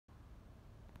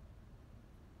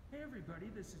Hey everybody,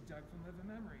 this is Doug from Live a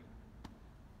Memory.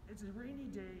 It's a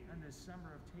rainy day in the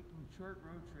summer of taking short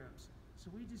road trips, so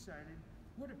we decided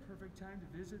what a perfect time to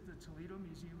visit the Toledo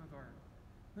Museum of Art.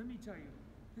 Let me tell you,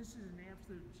 this is an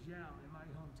absolute gem in my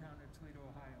hometown of Toledo,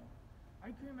 Ohio.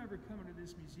 I can remember coming to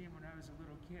this museum when I was a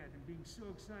little kid and being so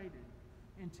excited.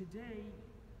 And today,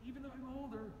 even though I'm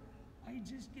older, I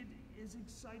just get as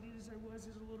excited as I was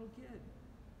as a little kid.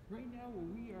 Right now,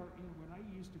 we are in what I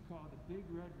used to call the Big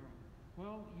Red Room.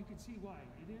 Well, you can see why.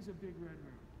 It is a big red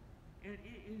room. And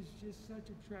it is just such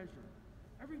a treasure.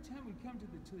 Every time we come to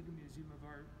the Toledo Museum of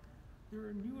Art, there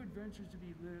are new adventures to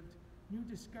be lived, new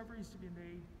discoveries to be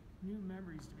made, new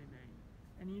memories to be made.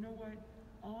 And you know what?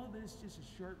 All this just a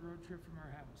short road trip from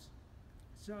our house.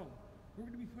 So, we're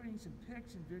going to be putting some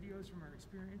pics and videos from our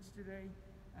experience today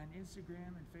on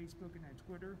Instagram and Facebook and on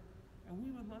Twitter. And we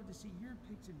would love to see your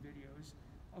pics and videos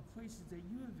of places that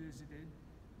you have visited,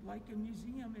 like a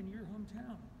museum in your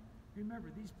hometown.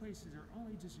 Remember, these places are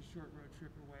only just a short road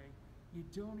trip away. You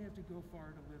don't have to go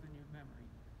far to live in your memory.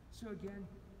 So again,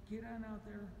 get on out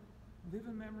there, live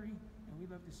a memory, and we'd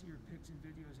love to see your pics and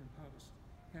videos and posts.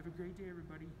 Have a great day,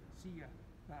 everybody. See ya.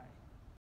 Bye.